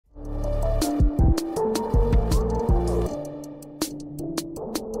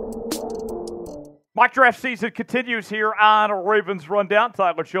Mock draft season continues here on Ravens Rundown.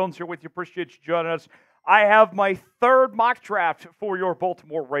 Tyler Jones here with you. Appreciate you joining us. I have my third mock draft for your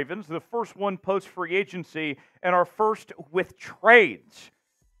Baltimore Ravens. The first one post-free agency and our first with trades.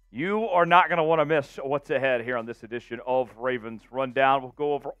 You are not going to want to miss what's ahead here on this edition of Ravens Rundown. We'll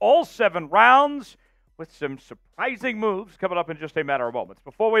go over all 7 rounds with some surprising moves coming up in just a matter of moments.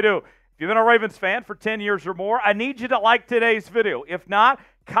 Before we do, if you've been a Ravens fan for 10 years or more, I need you to like today's video. If not,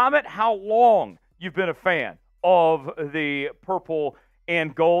 comment how long you've been a fan of the purple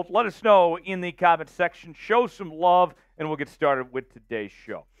and gold. Let us know in the comment section. Show some love, and we'll get started with today's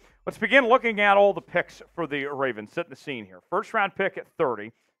show. Let's begin looking at all the picks for the Ravens. Setting the scene here. First round pick at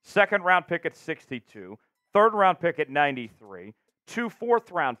 30, second round pick at 62, third round pick at 93, 2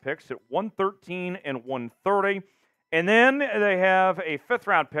 fourth round picks at 113 and 130. And then they have a 5th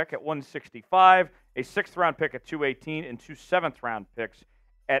round pick at 165, a 6th round pick at 218, and 2 7th round picks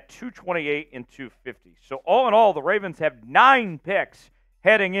at 228 and 250. So all in all, the Ravens have 9 picks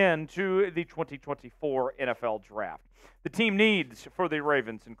heading into the 2024 NFL Draft. The team needs for the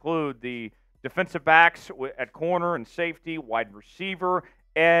Ravens include the defensive backs at corner and safety, wide receiver,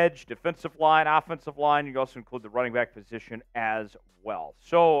 edge, defensive line, offensive line. You also include the running back position as well.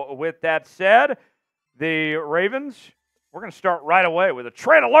 So with that said, the Ravens, we're going to start right away with a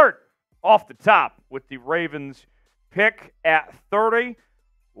trade alert off the top with the Ravens pick at 30.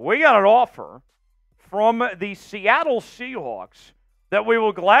 We got an offer from the Seattle Seahawks that we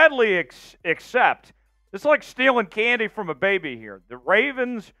will gladly accept. It's like stealing candy from a baby here. The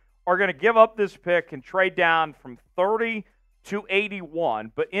Ravens are going to give up this pick and trade down from 30 to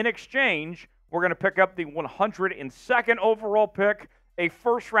 81, but in exchange, we're going to pick up the 102nd overall pick, a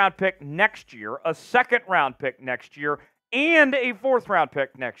first-round pick next year, a second-round pick next year, and a fourth-round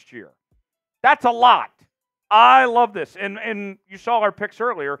pick next year. That's a lot. I love this. And you saw our picks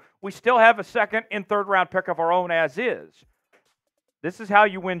earlier. We still have a second and third round pick of our own as is. This is how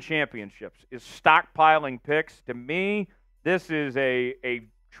you win championships, is stockpiling picks. To me, this is a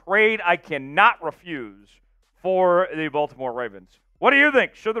trade I cannot refuse for the Baltimore Ravens. What do you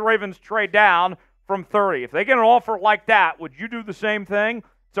think? Should the Ravens trade down from 30? If they get an offer like that, would you do the same thing?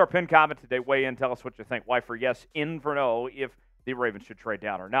 It's our pinned comment today. Weigh in. Tell us what you think. Y for yes, in for no, if the Ravens should trade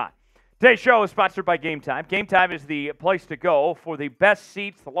down or not. Today's show is sponsored by Game Time. Game Time is the place to go for the best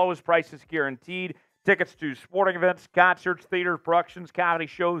seats, the lowest prices guaranteed. Tickets to sporting events, concerts, theaters, productions, comedy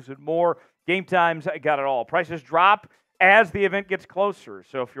shows, and more. Game Time's got it all. Prices drop as the event gets closer.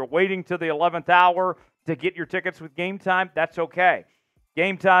 So if you're waiting to the 11th hour to get your tickets with Game Time, that's okay.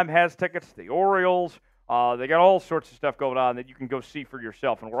 Game Time has tickets to the Orioles. They got all sorts of stuff going on that you can go see for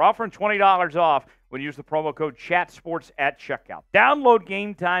yourself. And we're offering $20 off when you use the promo code CHATSPORTS at checkout. Download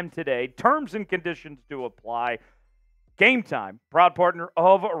Game Time today. Terms and conditions do apply. Game Time, proud partner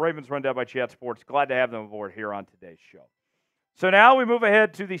of Ravens Rundown by Chat Sports. Glad to have them aboard here on today's show. So now we move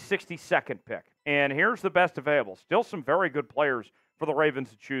ahead to the 62nd pick. And here's the best available. Still some very good players for the Ravens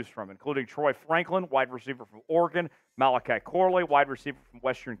to choose from, including Troy Franklin, wide receiver from Oregon, Malachi Corley, wide receiver from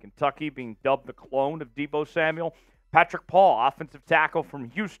Western Kentucky, being dubbed the clone of Deebo Samuel, Patrick Paul, offensive tackle from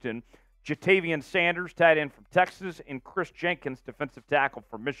Houston, Jatavian Sanders, tight end from Texas, and Chris Jenkins, defensive tackle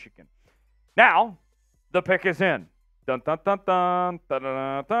from Michigan. Now, the pick is in. Dun, dun, dun, dun, dun,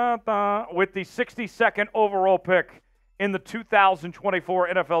 dun, dun, dun. With the 62nd overall pick in the 2024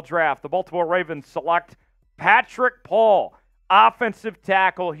 NFL Draft, the Baltimore Ravens select Patrick Paul, offensive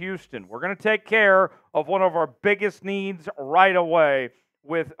tackle, Houston. We're going to take care of one of our biggest needs right away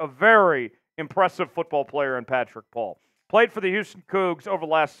with a very impressive football player in Patrick Paul. Played for the Houston Cougs over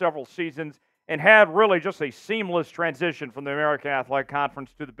the last several seasons and had really just a seamless transition from the American Athletic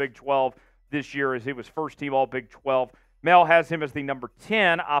Conference to the Big 12 this year as he was first team All Big 12. Mel has him as the number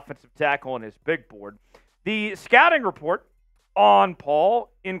 10 offensive tackle on his big board. The scouting report on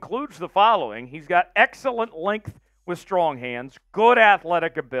Paul includes the following. He's got excellent length with strong hands, good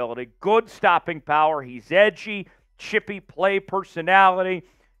athletic ability, good stopping power. He's edgy, chippy play personality.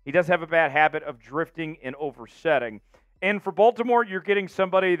 He does have a bad habit of drifting and oversetting. And for Baltimore, you're getting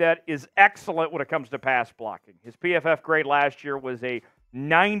somebody that is excellent when it comes to pass blocking. His PFF grade last year was a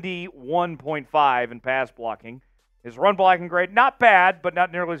 91.5 in pass blocking. His run blocking grade, not bad, but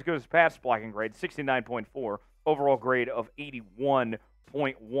not nearly as good as pass blocking grade, 69.4. Overall grade of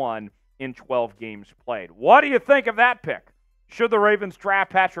 81.1 in 12 games played. What do you think of that pick? Should the Ravens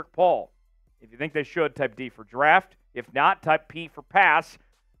draft Patrick Paul? If you think they should, type D for draft. If not, type P for pass.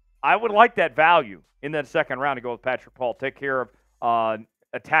 I would like that value in that second round to go with Patrick Paul. Take care of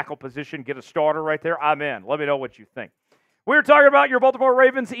a tackle position, get a starter right there. I'm in. Let me know what you think. We're talking about your Baltimore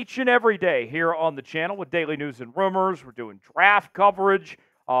Ravens each and every day here on the channel with daily news and rumors. We're doing draft coverage.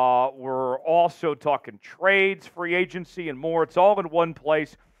 We're also talking trades, free agency, and more. It's all in one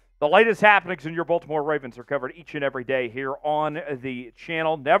place. The latest happenings in your Baltimore Ravens are covered each and every day here on the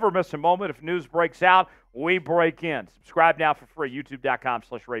channel. Never miss a moment. If news breaks out, we break in. Subscribe now for free,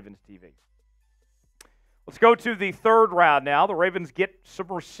 youtube.com/RavensTV. Let's go to the third round now. The Ravens get some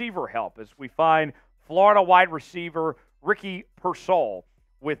receiver help as we find Florida wide receiver Ricky Pearsall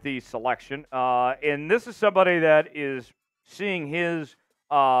with the selection. And this is somebody that is seeing his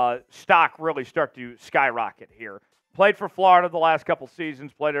stock really start to skyrocket here. Played for Florida the last couple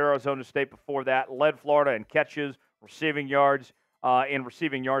seasons, played at Arizona State before that, led Florida in catches, receiving yards, and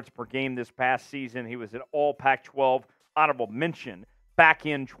receiving yards per game this past season. He was an all Pac-12 honorable mention back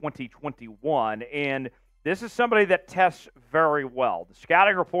in 2021, and this is somebody that tests very well. The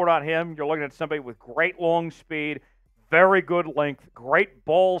scouting report on him, you're looking at somebody with great long speed, very good length, great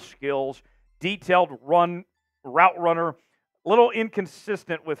ball skills, detailed route runner, a little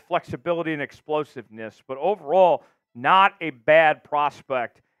inconsistent with flexibility and explosiveness, but overall, not a bad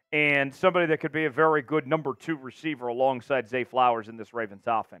prospect and somebody that could be a very good number 2 receiver alongside Zay Flowers in this Ravens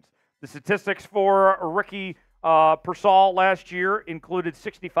offense. The statistics for Ricky Pearsall last year included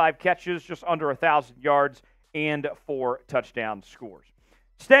 65 catches, just under 1,000 yards, and 4 touchdown scores.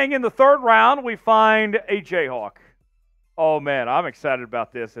 Staying in the third round, we find a Jayhawk. Oh, man, I'm excited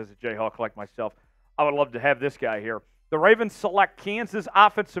about this as a Jayhawk like myself. I would love to have this guy here. The Ravens select Kansas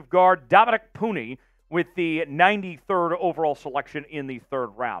offensive guard Dominick Puni with the 93rd overall selection in the third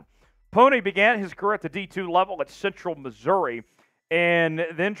round. Puni began his career at the D2 level at Central Missouri and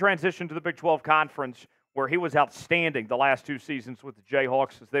then transitioned to the Big 12 Conference, where he was outstanding the last 2 seasons with the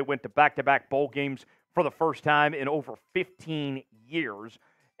Jayhawks as they went to back-to-back bowl games for the first time in over 15 years.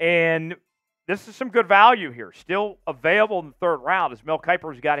 And this is some good value here. Still available in the third round as Mel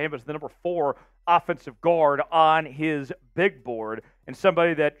Kiper's got him as the number 4 offensive guard on his big board and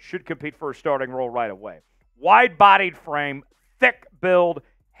somebody that should compete for a starting role right away. Wide-bodied frame, thick build,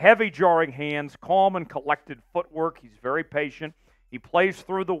 heavy jarring hands, calm and collected footwork. He's very patient. He plays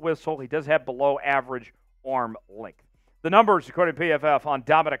through the whistle. He does have below average arm length. The numbers, according to PFF, on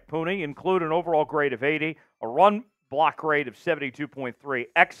Dominick Puni include an overall grade of 80, a run block grade of 72.3,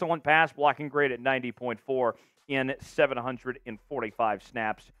 excellent pass blocking grade at 90.4 in 745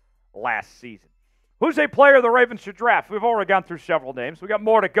 snaps last season. Who's a player the Ravens should draft? We've already gone through several names. We got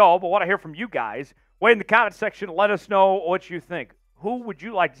more to go, but want to hear from you guys. Wait in the comment section. Let us know what you think. Who would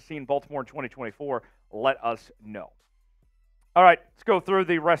you like to see in Baltimore in 2024? Let us know. All right, let's go through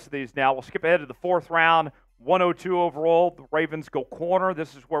the rest of these now. We'll skip ahead to the fourth round. 102 overall. The Ravens go corner.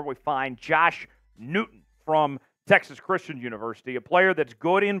 This is where we find Josh Newton from Texas Christian University, a player that's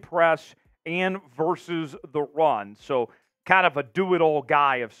good in press and versus the run. So kind of a do-it-all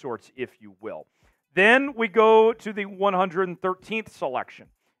guy of sorts, if you will. Then we go to the 113th selection,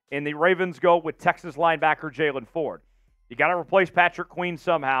 and the Ravens go with Texas linebacker Jaylan Ford. You got to replace Patrick Queen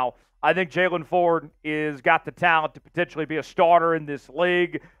somehow. I think Jaylan Ford is got the talent to potentially be a starter in this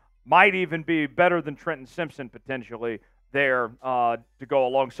league. Might even be better than Trenton Simpson potentially there to go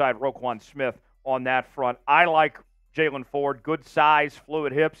alongside Roquan Smith on that front. I like Jaylan Ford. Good size,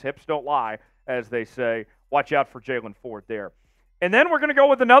 fluid hips. Hips don't lie, as they say. Watch out for Jaylan Ford there. And then we're going to go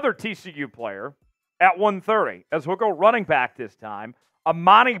with another TCU player at 130, as we'll go running back this time.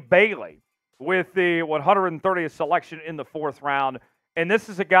 Emani Bailey with the 130th selection in the fourth round. And this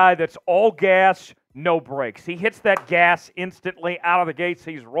is a guy that's all gas, no brakes. He hits that gas instantly out of the gates.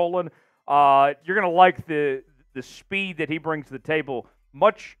 He's rolling. You're going to like the speed that he brings to the table.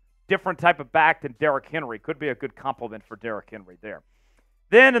 Much different type of back than Derrick Henry. Could be a good compliment for Derrick Henry there.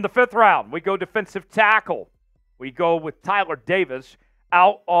 Then in the fifth round, we go defensive tackle. We go with Tyler Davis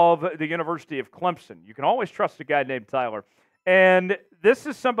out of the University of Clemson. You can always trust a guy named Tyler. And this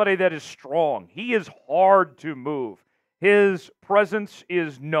is somebody that is strong. He is hard to move. His presence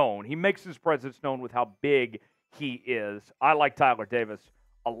is known. He makes his presence known with how big he is. I like Tyler Davis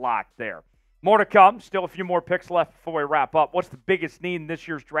a lot there. More to come. Still a few more picks left before we wrap up. What's the biggest need in this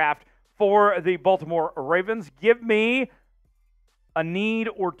year's draft for the Baltimore Ravens? Give me a need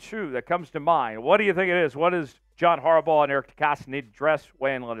or two that comes to mind. What do you think it is? What does John Harbaugh and Eric DeCosta need to address?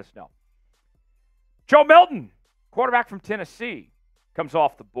 Weigh in and let us know. Joe Milton, quarterback from Tennessee, comes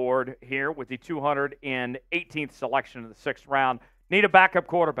off the board here with the 218th selection of the sixth round. Need a backup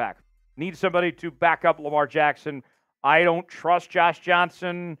quarterback. Need somebody to back up Lamar Jackson. I don't trust Josh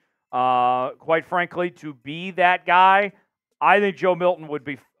Johnson, quite frankly, to be that guy. I think Joe Milton would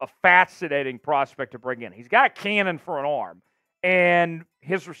be a fascinating prospect to bring in. He's got a cannon for an arm, and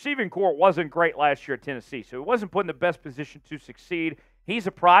his receiving core wasn't great last year at Tennessee, so he wasn't put in the best position to succeed. He's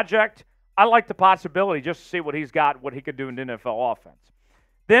a project. I like the possibility just to see what he's got, what he could do in the NFL offense.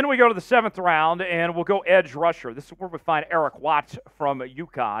 Then we go to the 7th round, and we'll go edge rusher. This is where we find Eric Watts from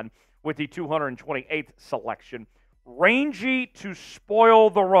UConn with the 228th selection. Rangy to spoil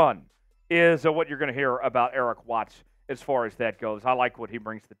the run is what you're going to hear about Eric Watts as far as that goes. I like what he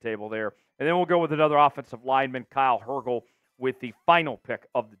brings to the table there. And then we'll go with another offensive lineman, Kyle Hergel, with the final pick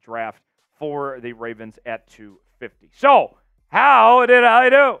of the draft for the Ravens at 250. So, how did I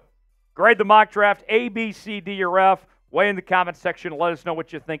do? Grade the mock draft, A, B, C, D, or F. Weigh in the comment section. Let us know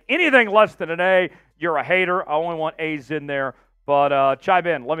what you think. Anything less than an A, you're a hater. I only want A's in there. But chime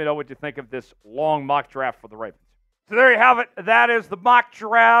in. Let me know what you think of this long mock draft for the Ravens. So there you have it. That is the mock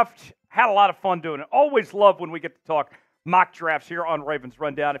draft. Had a lot of fun doing it. Always love when we get to talk mock drafts here on Ravens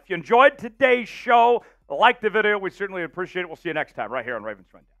Rundown. If you enjoyed today's show, like the video. We certainly appreciate it. We'll see you next time right here on Ravens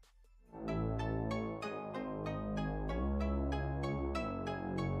Rundown.